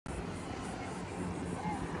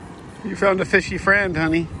You found a fishy friend,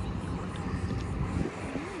 honey.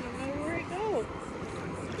 No matter where I go.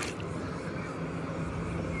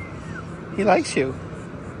 He likes you.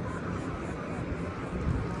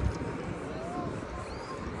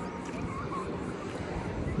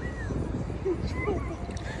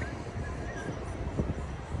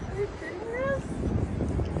 Are you kidding us?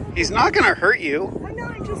 He's not gonna hurt you. I know,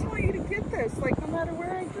 I just want you to get this. Like, no matter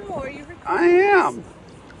where I go. Are you recording? I am.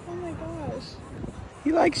 Oh my gosh.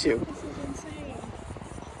 He likes you. This is insane.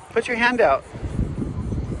 Put your hand out.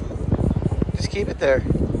 Just keep it there.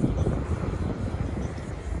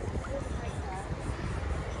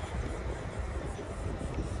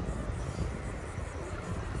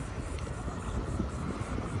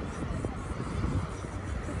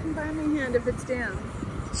 I can buy my hand if it's down.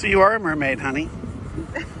 So you are a mermaid, honey.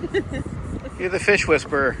 You're the fish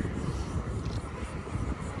whisperer. Do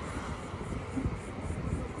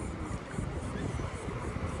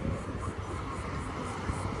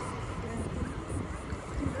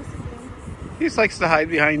this again. He just likes to hide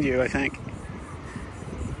behind you, I think.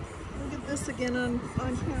 Look at this again on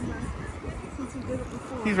camera. Since he did it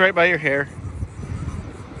before. He's right by your hair.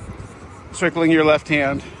 Circling your left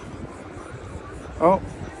hand. Oh.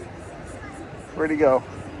 Where'd he go?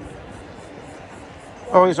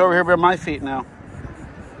 Oh, he's over here by my feet now.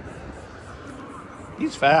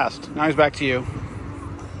 He's fast. Now he's back to you. I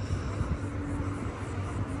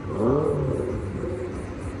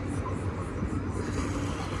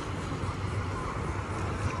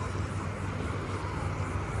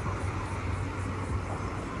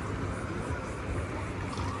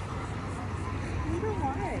wonder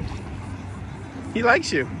why. He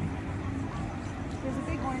likes you. There's a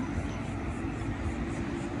big one.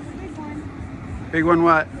 Big one. Big one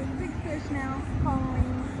what? There's a big fish now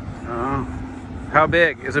following. Oh. How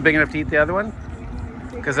big? Is it big enough to eat the other one?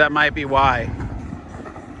 Because that might be why.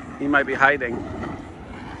 He might be hiding.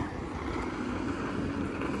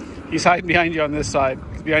 He's hiding behind you on this side.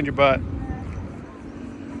 He's behind your butt.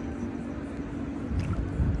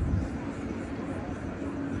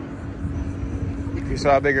 If you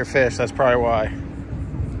saw a bigger fish, that's probably why.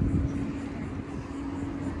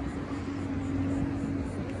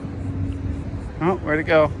 Oh, where'd it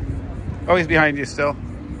go? Oh, he's behind you still.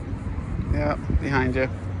 Yeah, behind you.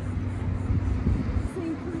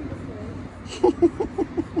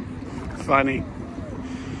 Funny.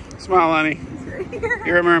 Smile, honey.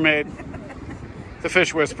 You're a mermaid. The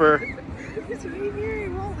fish whisperer. He's right here. He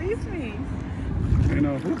won't leave me. I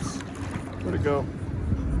know. Oops. Where'd it go?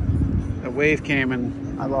 A wave came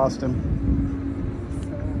and I lost him.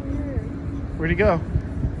 So weird. Where'd he go?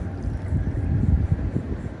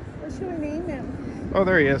 What should we name him? Oh,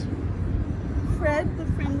 there he is. Fred, the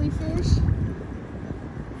friendly fish.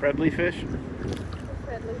 Friendly fish. The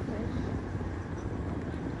friendly fish.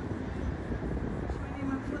 Should we name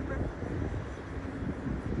him Flipper?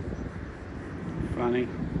 Funny.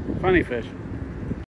 Funny fish.